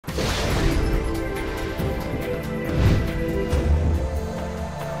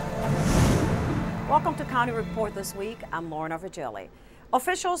Welcome to County Report this week. I'm Lorna Virgili.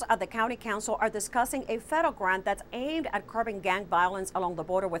 Officials at the County Council are discussing a federal grant that's aimed at curbing gang violence along the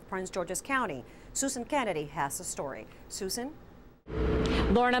border with Prince George's County. Susan Kennedy has the story. Susan?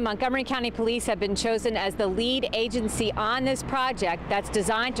 Lorna, Montgomery County Police have been chosen as the lead agency on this project that's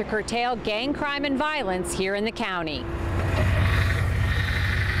designed to curtail gang crime and violence here in the county.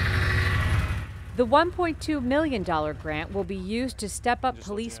 The $1.2 million grant will be used to step up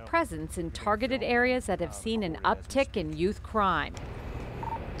police presence in targeted areas that have seen an uptick in youth crime.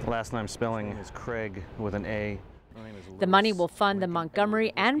 Last name spelling is Craig with an A. The money will fund the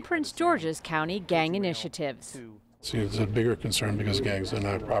Montgomery and Prince George's County gang initiatives. See, it's a bigger concern because gangs are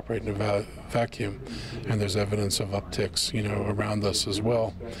not operating in a vacuum, and there's evidence of upticks, around us as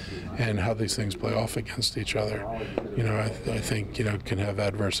well, and how these things play off against each other, I think, can have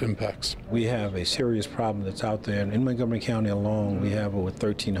adverse impacts. We have a serious problem that's out there, and in Montgomery County alone, we have over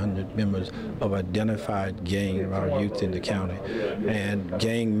 1,300 members of identified gang of our youth in the county, and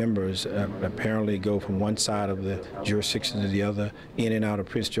gang members apparently go from one side of the jurisdiction to the other, in and out of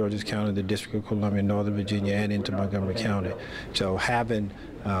Prince George's County, the District of Columbia, Northern Virginia, and into Montgomery County. So having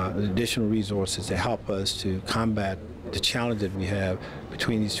additional resources to help us to combat the challenge that we have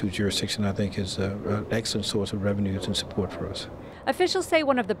between these two jurisdictions, I think, is an excellent source of revenues and support for us. Officials say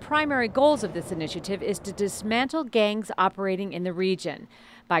one of the primary goals of this initiative is to dismantle gangs operating in the region.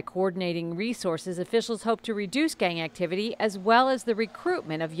 By coordinating resources, officials hope to reduce gang activity as well as the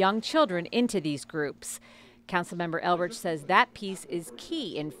recruitment of young children into these groups. Councilmember Elrich says that piece is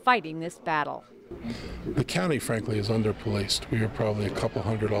key in fighting this battle. The county, frankly, is under-policed. We are probably a couple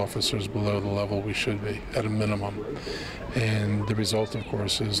hundred officers below the level we should be, at a minimum. And the result, of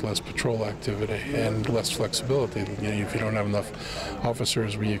course, is less patrol activity and less flexibility. If you don't have enough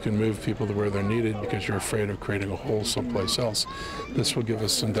officers where you can move people to where they're needed because you're afraid of creating a hole someplace else, this will give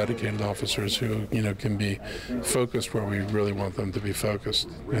us some dedicated officers who, can be focused where we really want them to be focused.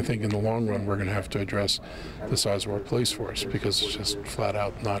 And I think in the long run, we're going to have to address the size of our police force because it's just flat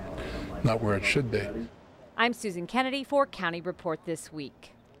out not where it should be. I'm Susan Kennedy for County Report This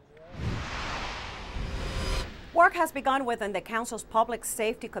Week. Work has begun within the Council's Public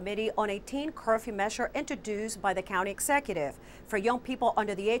Safety Committee on a teen curfew measure introduced by the county executive. For young people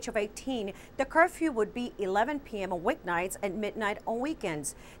under the age of 18, the curfew would be 11 p.m. on weeknights and midnight on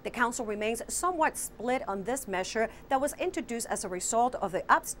weekends. The council remains somewhat split on this measure that was introduced as a result of the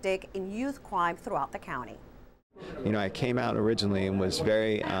uptick in youth crime throughout the county. I came out originally and was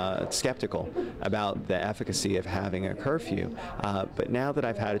very skeptical about the efficacy of having a curfew, but now that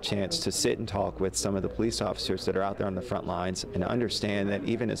I've had a chance to sit and talk with some of the police officers that are out there on the front lines and understand that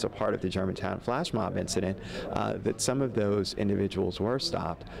even as a part of the Germantown flash mob incident, that some of those individuals were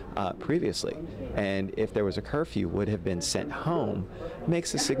stopped previously, and if there was a curfew would have been sent home,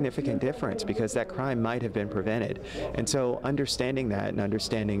 makes a significant difference because that crime might have been prevented. And so understanding that and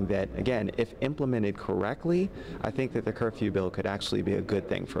understanding that, again, if implemented correctly, I think that the curfew bill could actually be a good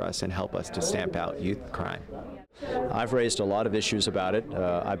thing for us and help us to stamp out youth crime. I've raised a lot of issues about it.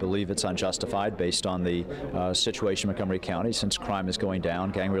 I believe it's unjustified based on the situation in Montgomery County since crime is going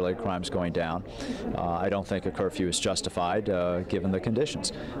down, gang-related crime is going down. I don't think a curfew is justified given the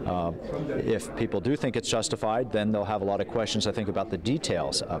conditions. If people do think it's justified, then they'll have a lot of questions, I think, about the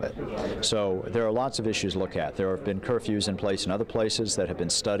details of it. So there are lots of issues to look at. There have been curfews in place in other places that have been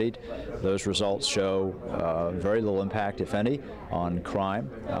studied. Those results show very little impact, if any, on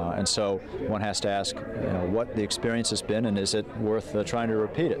crime. And so one has to ask, what the experience has been, and is it worth trying to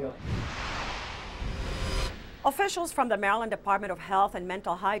repeat it? Officials from the Maryland Department of Health and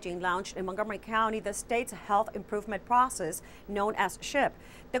Mental Hygiene launched in Montgomery County the state's health improvement process known as SHIP.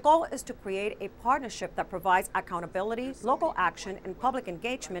 The goal is to create a partnership that provides accountability, local action, and public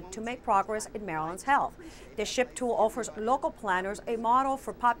engagement to make progress in Maryland's health. The SHIP tool offers local planners a model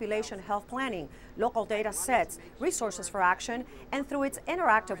for population health planning, local data sets, resources for action, and through its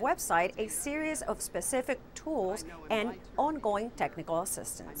interactive website, a series of specific tools and ongoing technical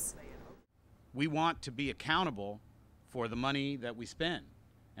assistance. We want to be accountable for the money that we spend,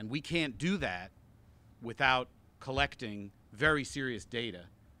 and we can't do that without collecting very serious data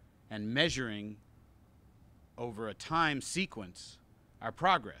and measuring over a time sequence our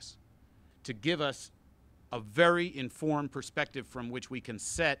progress to give us a very informed perspective from which we can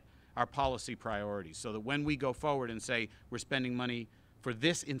set our policy priorities, so that when we go forward and say we're spending money for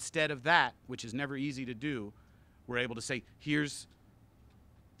this instead of that, which is never easy to do, we're able to say, here's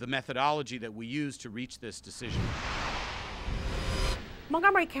the methodology that we use to reach this decision.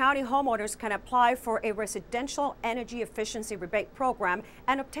 Montgomery County homeowners can apply for a residential energy efficiency rebate program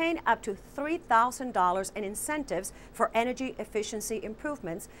and obtain up to $3,000 in incentives for energy efficiency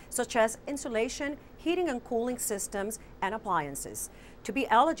improvements such as insulation, heating and cooling systems, and appliances. To be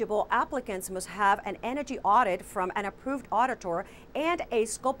eligible, applicants must have an energy audit from an approved auditor and a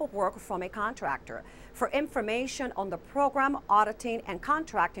scope of work from a contractor. For information on the program, auditing, and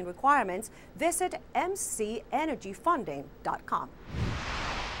contracting requirements, visit mcenergyfunding.com.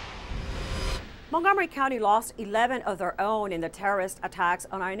 Montgomery County lost 11 of their own in the terrorist attacks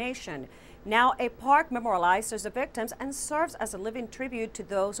on our nation. Now a park memorializes the victims and serves as a living tribute to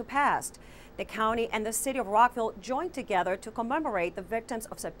those who passed. The county and the city of Rockville joined together to commemorate the victims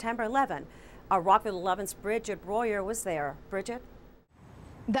of September 11. Our Rockville 11's Bridget Breuer was there. Bridget?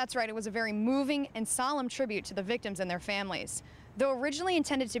 That's right. It was a very moving and solemn tribute to the victims and their families. Though originally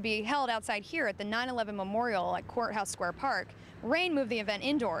intended to be held outside here at the 9/11 Memorial at Courthouse Square Park, rain moved the event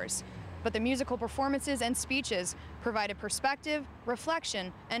indoors. But the musical performances and speeches provided perspective,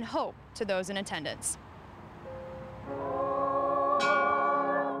 reflection, and hope to those in attendance.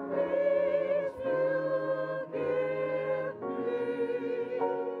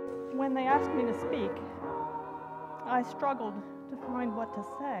 When they asked me to speak, I struggled to find what to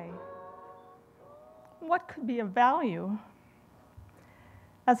say. What could be of value?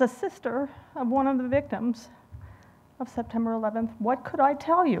 As a sister of one of the victims of September 11th, what could I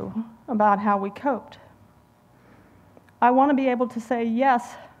tell you about how we coped? I want to be able to say,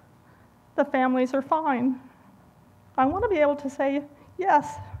 yes, the families are fine. I want to be able to say,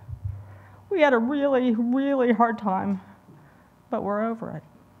 yes, we had a really, really hard time, but we're over it.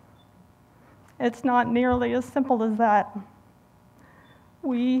 It's not nearly as simple as that.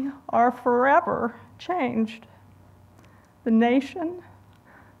 We are forever changed. The nation,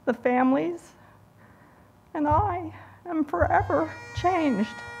 the families, and I am forever changed.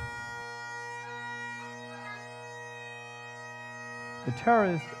 The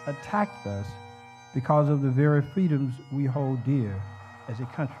terrorists attacked us because of the very freedoms we hold dear as a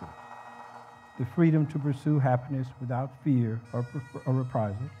country. The freedom to pursue happiness without fear or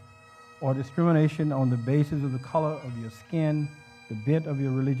reprisal, or discrimination on the basis of the color of your skin, the bent of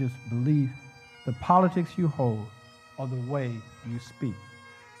your religious belief, the politics you hold, or the way you speak.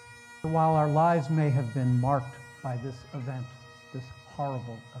 While our lives may have been marked by this event, this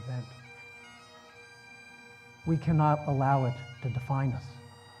horrible event, we cannot allow it to define us.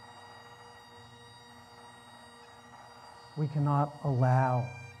 We cannot allow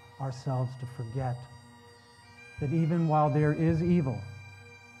ourselves to forget that even while there is evil,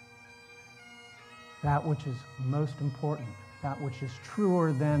 that which is most important, that which is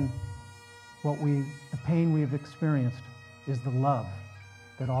truer than the pain we've experienced, is the love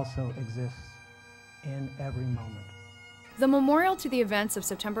that also exists in every moment. The memorial to the events of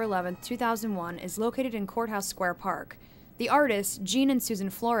September 11, 2001 is located in Courthouse Square Park. The artists, Jean and Susan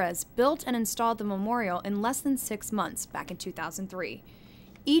Flores, built and installed the memorial in less than 6 months back in 2003.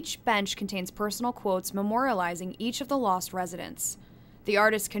 Each bench contains personal quotes memorializing each of the lost residents. The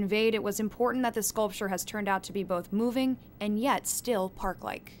artists conveyed it was important that the sculpture has turned out to be both moving and yet still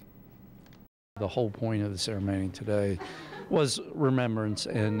park-like. The whole point of the ceremony today was remembrance,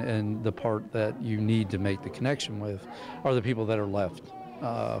 and the part that you need to make the connection with are the people that are left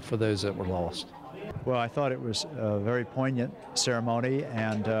for those that were lost. Well, I thought it was a very poignant ceremony,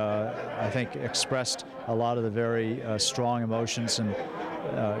 and I think expressed a lot of the very strong emotions and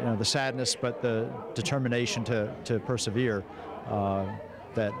the sadness, but the determination to persevere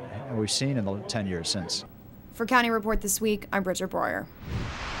that we've seen in the 10 years since. For County Report This Week, I'm Bridget Breuer.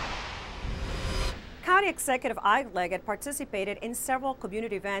 County Executive Ike Leggett participated in several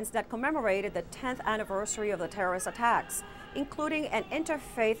community events that commemorated the 10th anniversary of the terrorist attacks, including an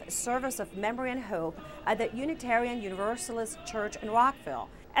interfaith service of memory and hope at the Unitarian Universalist Church in Rockville.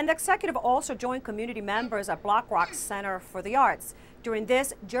 And the executive also joined community members at Black Rock Center for the Arts. During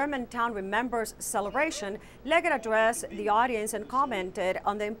this Germantown Remembers celebration, Leggett addressed the audience and commented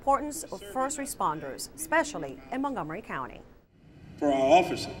on the importance of first responders, especially in Montgomery County. For our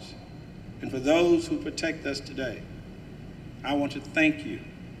officers and for those who protect us today, I want to thank you.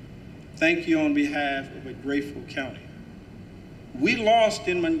 Thank you on behalf of a grateful county. We lost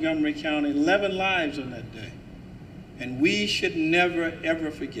in Montgomery County 11 lives on that day, and we should never,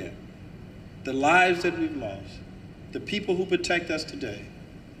 ever forget the lives that we've lost, the people who protect us today,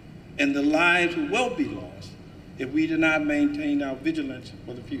 and the lives who will be lost if we do not maintain our vigilance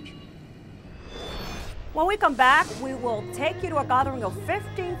for the future. When we come back, we will take you to a gathering of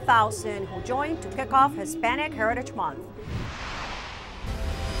 15,000 who joined to kick off Hispanic Heritage Month.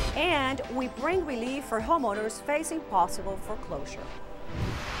 And we bring relief for homeowners facing possible foreclosure.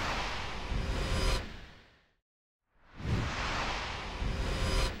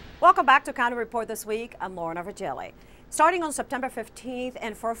 Welcome back to County Report this week. I'm Lorna Virgili. Starting on September 15th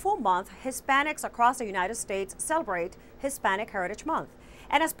and for a full month, Hispanics across the United States celebrate Hispanic Heritage Month.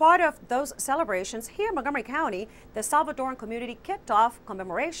 And as part of those celebrations here in Montgomery County, the Salvadoran community kicked off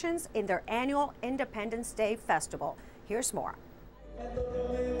commemorations in their annual Independence Day Festival. Here's more.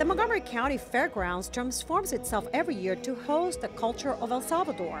 The Montgomery County Fairgrounds transforms itself every year to host the culture of El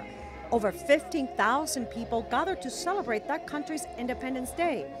Salvador. Over 15,000 people gather to celebrate that country's Independence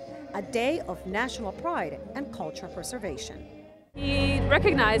Day, a day of national pride and culture preservation. He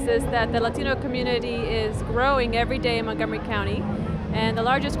recognizes that the Latino community is growing every day in Montgomery County, and the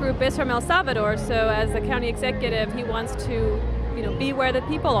largest group is from El Salvador, so as the county executive, he wants to be where the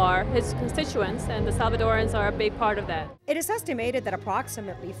people are, his constituents, and the Salvadorans are a big part of that. It is estimated that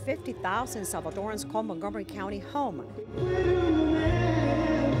approximately 50,000 Salvadorans call Montgomery County home.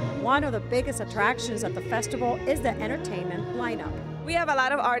 One of the biggest attractions at the festival is the entertainment lineup. We have a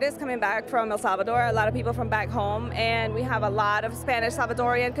lot of artists coming back from El Salvador, a lot of people from back home, and we have a lot of Spanish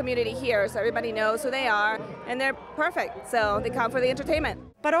Salvadorian community here, so everybody knows who they are, and they're perfect, so they come for the entertainment.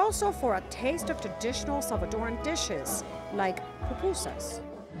 But also for a taste of traditional Salvadoran dishes, like pupusas.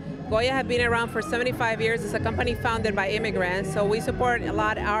 Goya has been around for 75 years. It's a company founded by immigrants, so we support a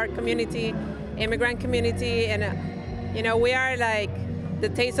lot our community, immigrant community, and we are like the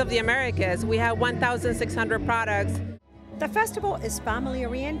taste of the Americas. We have 1,600 products. The festival is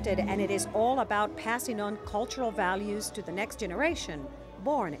family-oriented, and it is all about passing on cultural values to the next generation,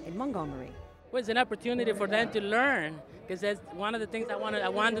 born in Montgomery. Well, it's an opportunity for them to learn, because that's one of the things I want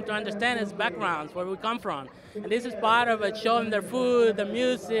them to understand is backgrounds, where we come from. And this is part of it, showing their food, the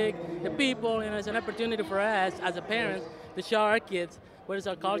music, the people, it's an opportunity for us as a parents to show our kids what is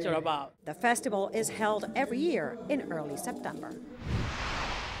our culture about. The festival is held every year in early September.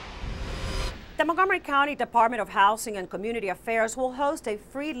 The Montgomery County Department of Housing and Community Affairs will host a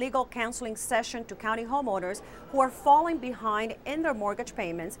free legal counseling session to county homeowners who are falling behind in their mortgage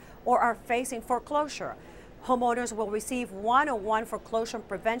payments or are facing foreclosure. Homeowners will receive one-on-one foreclosure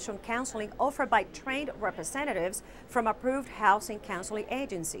prevention counseling offered by trained representatives from approved housing counseling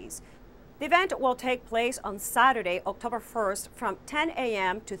agencies. The event will take place on Saturday, October 1st from 10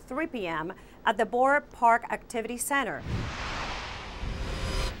 a.m. to 3 p.m. at the Boer Park Activity Center.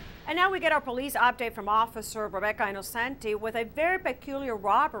 And now we get our police update from Officer Rebecca Innocenti with a very peculiar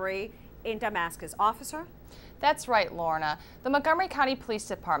robbery in Damascus. Officer? That's right, Lorna. The Montgomery County Police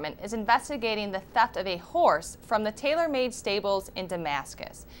Department is investigating the theft of a horse from the tailor-made stables in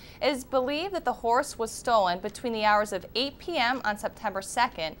Damascus. It is believed that the horse was stolen between the hours of 8 p.m. on September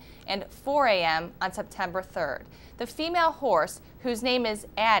 2nd and 4 a.m. on September 3rd. The female horse, whose name is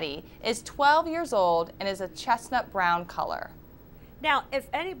Addie, is 12 years old and is a chestnut brown color. Now, if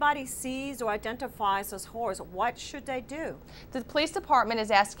anybody sees or identifies this horse, what should they do? The police department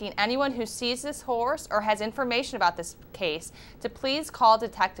is asking anyone who sees this horse or has information about this case to please call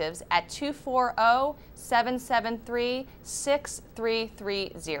detectives at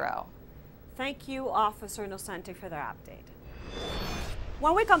 240-773-6330. Thank you, Officer Innocenti, for the update.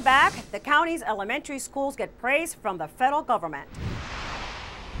 When we come back, the county's elementary schools get praise from the federal government.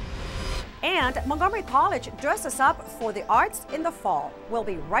 And Montgomery College dresses up for the arts in the fall. We'll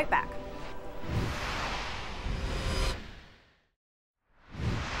be right back.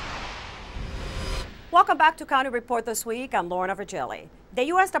 Welcome back to County Report this week. I'm Lorna Virgili. The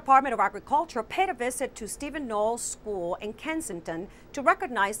U.S. Department of Agriculture paid a visit to Stephen Knowles School in Kensington to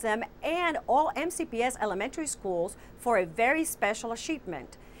recognize them and all MCPS elementary schools for a very special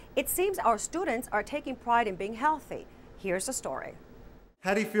achievement. It seems our students are taking pride in being healthy. Here's the story.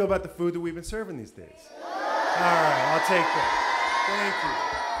 How do you feel about the food that we've been serving these days? All right, I'll take that. Thank you.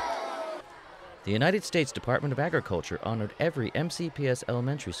 The United States Department of Agriculture honored every MCPS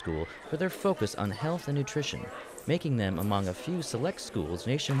elementary school for their focus on health and nutrition, making them among a few select schools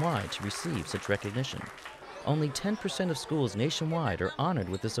nationwide to receive such recognition. Only 10% of schools nationwide are honored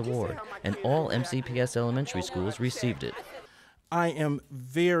with this award, and all MCPS elementary schools received it. I am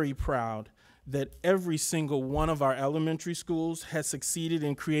very proud that every single one of our elementary schools has succeeded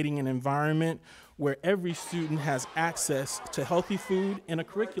in creating an environment where every student has access to healthy food and a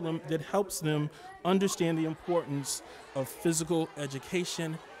curriculum that helps them understand the importance of physical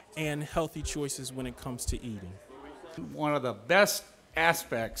education and healthy choices when it comes to eating. One of the best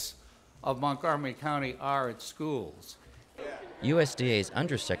aspects of Montgomery County are its schools. USDA's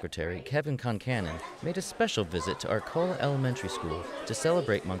Undersecretary Kevin Concanon made a special visit to Arcola Elementary School to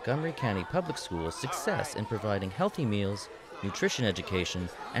celebrate Montgomery County Public Schools' success in providing healthy meals, nutrition education,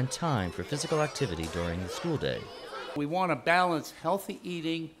 and time for physical activity during the school day. We want to balance healthy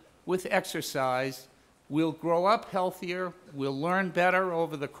eating with exercise We'll grow up healthier, we'll learn better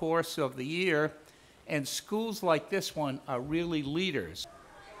over the course of the year, and schools like this one are really leaders.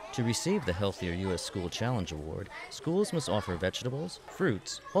 To receive the Healthier U.S. School Challenge Award, schools must offer vegetables,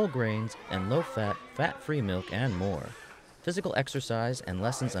 fruits, whole grains, and low-fat, fat-free milk, and more. Physical exercise and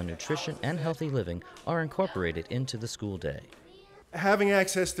lessons on nutrition and healthy living are incorporated into the school day. Having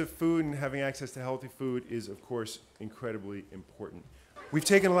access to food and having access to healthy food is, of course, incredibly important. We've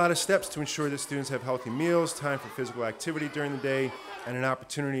taken a lot of steps to ensure that students have healthy meals, time for physical activity during the day, and an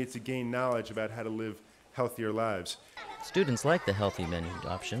opportunity to gain knowledge about how to live healthier lives. Students like the healthy menu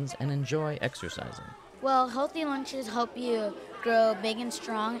options and enjoy exercising. Well, healthy lunches help you grow big and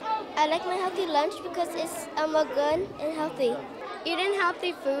strong. I like my healthy lunch because it's good and healthy. Eating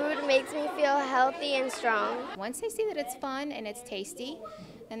healthy food makes me feel healthy and strong. Once they see that it's fun and it's tasty,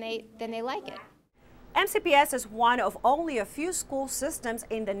 then they like it. MCPS is one of only a few school systems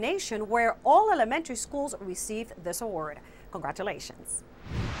in the nation where all elementary schools received this award. Congratulations.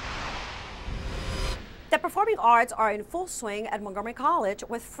 The performing arts are in full swing at Montgomery College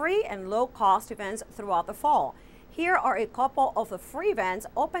with free and low-cost events throughout the fall. Here are a couple of the free events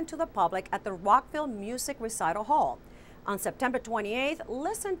open to the public at the Rockville Music Recital Hall. On September 28th,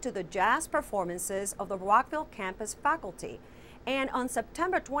 listen to the jazz performances of the Rockville campus faculty. And on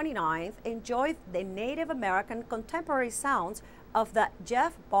September 29th, enjoy the Native American contemporary sounds of the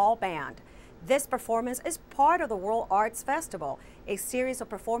Jeff Ball Band. This performance is part of the World Arts Festival, a series of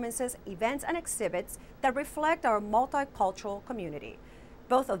performances, events, and exhibits that reflect our multicultural community.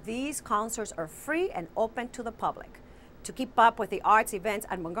 Both of these concerts are free and open to the public. To keep up with the arts events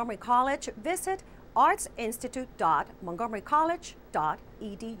at Montgomery College, visit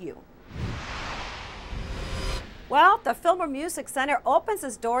artsinstitute.montgomerycollege.edu. Well, the Fillmore Music Center opens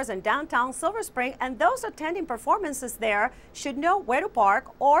its doors in downtown Silver Spring, and those attending performances there should know where to park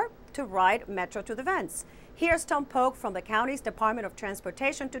or to ride Metro to the events. Here's Tom Pogue from the county's Department of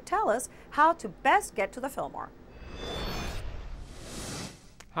Transportation to tell us how to best get to the Fillmore.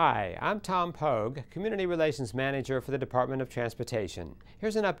 Hi, I'm Tom Pogue, Community Relations Manager for the Department of Transportation.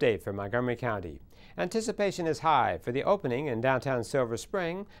 Here's an update from Montgomery County. Anticipation is high for the opening in downtown Silver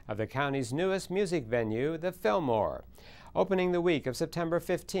Spring of the county's newest music venue, the Fillmore. Opening the week of September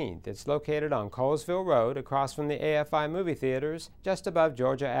 15th, it's located on Colesville Road across from the AFI movie theaters just above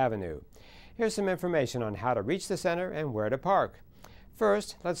Georgia Avenue. Here's some information on how to reach the center and where to park.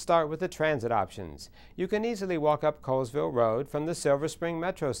 First, let's start with the transit options. You can easily walk up Colesville Road from the Silver Spring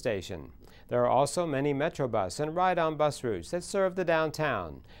Metro Station. There are also many Metrobus and ride-on bus routes that serve the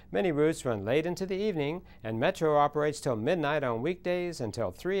downtown. Many routes run late into the evening, and Metro operates till midnight on weekdays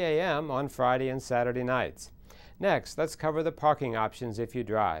until 3 a.m. on Friday and Saturday nights. Next, let's cover the parking options if you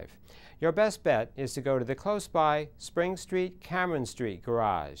drive. Your best bet is to go to the close-by Spring Street, Cameron Street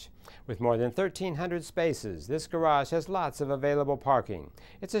garage. With more than 1,300 spaces, this garage has lots of available parking.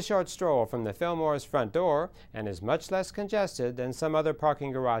 It's a short stroll from the Fillmore's front door and is much less congested than some other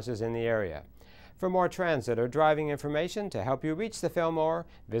parking garages in the area. For more transit or driving information to help you reach the Fillmore,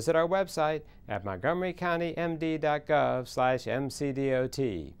 visit our website at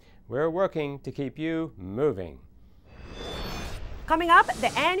montgomerycountymd.gov/mcdot. We're working to keep you moving. Coming up,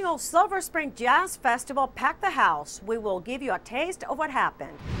 the annual Silver Spring Jazz Festival packed the house. We will give you a taste of what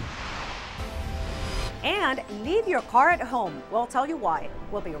happened. And leave your car at home. We'll tell you why.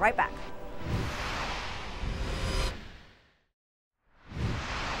 We'll be right back.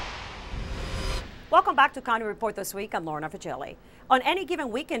 Welcome back to County Report This Week. I'm Lorna Virgili. On any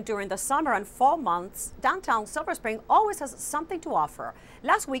given weekend during the summer and fall months, downtown Silver Spring always has something to offer.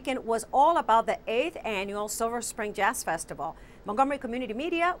 Last weekend was all about the 8th annual Silver Spring Jazz Festival. Montgomery Community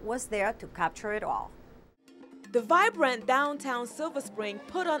Media was there to capture it all. The vibrant downtown Silver Spring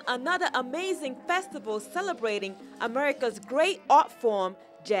put on another amazing festival celebrating America's great art form,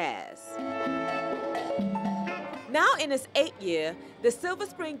 jazz. Now in its 8th year, the Silver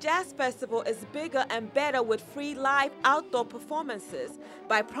Spring Jazz Festival is bigger and better with free live outdoor performances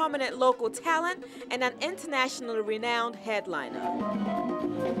by prominent local talent and an internationally renowned headliner.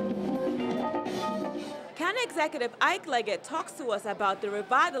 County Executive Ike Leggett talks to us about the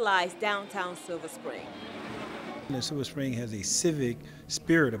revitalized downtown Silver Spring. Silver Spring has a civic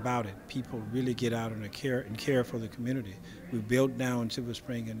spirit about it. People really get out and care for the community. We built now in Silver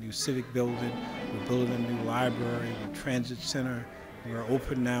Spring a new civic building. We're building a new library, a transit center. We're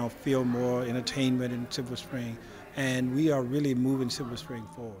open now, Fillmore Entertainment in Silver Spring, and we are really moving Silver Spring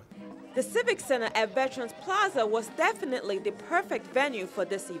forward. The Civic Center at Veterans Plaza was definitely the perfect venue for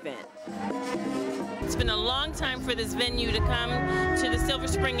this event. It's been a long time for this venue to come to the Silver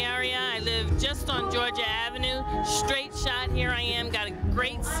Spring area. I live just on Georgia Avenue, straight shot. Here I am, got a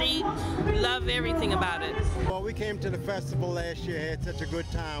great seat, love everything about it. Well, we came to the festival last year, had such a good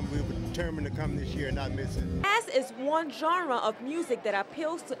time. We were determined to come this year and not miss it. Jazz is one genre of music that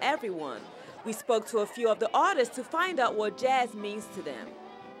appeals to everyone. We spoke to a few of the artists to find out what jazz means to them.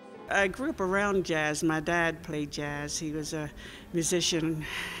 I grew up around jazz. My dad played jazz. He was a musician,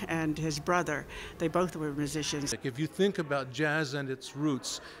 and his brother, they both were musicians. If you think about jazz and its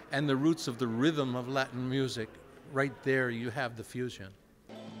roots and the roots of the rhythm of Latin music, right there you have the fusion.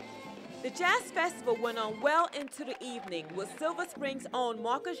 The Jazz Festival went on well into the evening with Silver Spring's own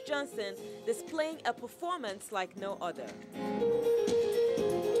Marcus Johnson displaying a performance like no other.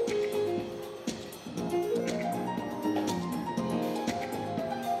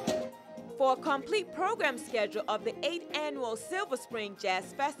 For a complete program schedule of the 8th Annual Silver Spring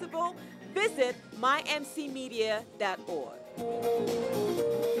Jazz Festival, visit mymcmedia.org.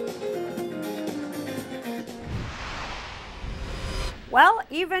 Well,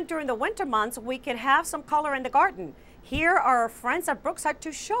 even during the winter months, we can have some color in the garden. Here are our friends at Brookeside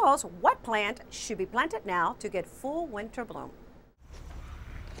to show us what plant should be planted now to get full winter bloom.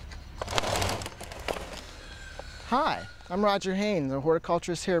 Hi, I'm Roger Hain, the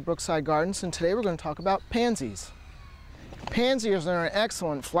horticulturist here at Brookeside Gardens, and today we're going to talk about pansies. Pansies are an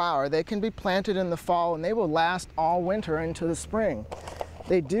excellent flower. They can be planted in the fall and they will last all winter into the spring.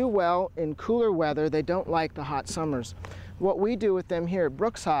 They do well in cooler weather. They don't like the hot summers. What we do with them here at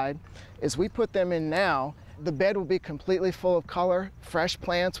Brookeside is we put them in now. The bed will be completely full of color, fresh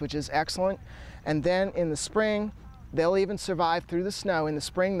plants, which is excellent. And then in the spring, they'll even survive through the snow. In the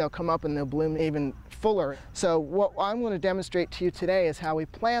spring, they'll come up and they'll bloom even fuller. So what I'm going to demonstrate to you today is how we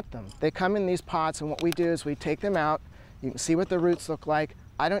plant them. They come in these pots, and what we do is we take them out. You can see what the roots look like.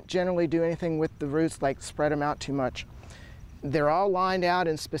 I don't generally do anything with the roots, like spread them out too much. They're all lined out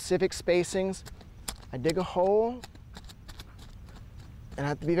in specific spacings. I dig a hole, and I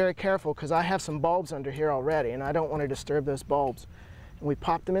have to be very careful because I have some bulbs under here already, and I don't want to disturb those bulbs. And we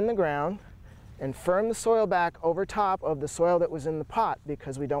pop them in the ground and firm the soil back over top of the soil that was in the pot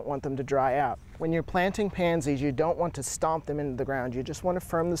because we don't want them to dry out. When you're planting pansies, you don't want to stomp them into the ground. You just want to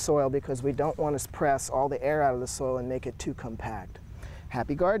firm the soil because we don't want to press all the air out of the soil and make it too compact.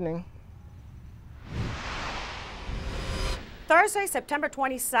 Happy gardening. Thursday, September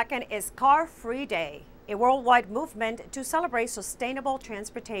 22nd is Car Free Day, a worldwide movement to celebrate sustainable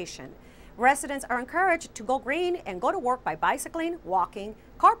transportation. Residents are encouraged to go green and go to work by bicycling, walking,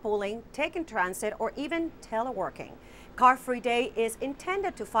 carpooling, taking transit, or even teleworking. Car Free Day is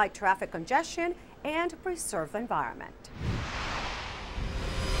intended to fight traffic congestion and preserve the environment.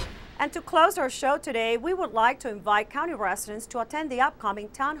 And to close our show today, we would like to invite county residents to attend the upcoming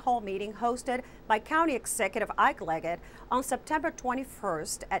town hall meeting hosted by County Executive Ike Leggett on September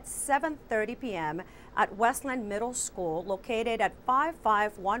 21st at 7:30 p.m. at Westland Middle School, located at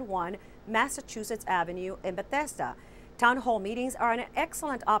 5511 Massachusetts Avenue in Bethesda. Town hall meetings are an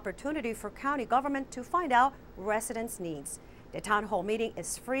excellent opportunity for county government to find out residents' needs. The town hall meeting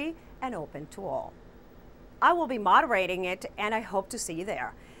is free and open to all. I will be moderating it, and I hope to see you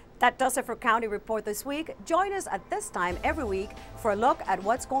there. That does it for County Report this week. Join us at this time every week for a look at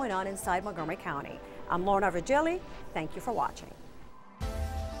what's going on inside Montgomery County. I'm Lorna Virgili. Thank you for watching.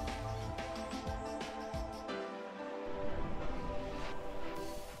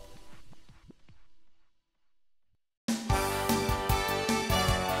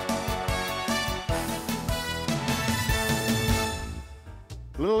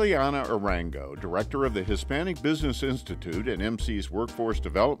 Liliana Arango, director of the Hispanic Business Institute and MC's Workforce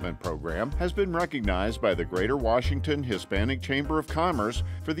Development Program, has been recognized by the Greater Washington Hispanic Chamber of Commerce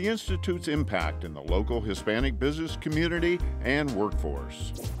for the Institute's impact in the local Hispanic business community and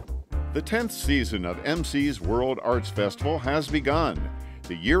workforce. The 10th season of MC's World Arts Festival has begun.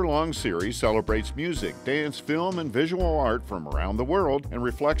 The year-long series celebrates music, dance, film, and visual art from around the world and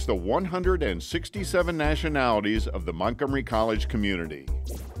reflects the 167 nationalities of the Montgomery College community.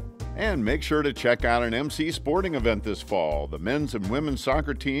 And make sure to check out an MC sporting event this fall. The men's and women's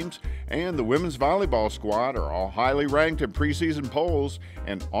soccer teams and the women's volleyball squad are all highly ranked in preseason polls,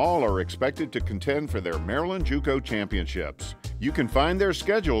 and all are expected to contend for their Maryland JUCO championships. You can find their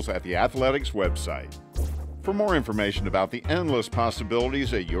schedules at the athletics website. For more information about the endless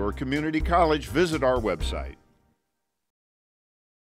possibilities at your community college, visit our website.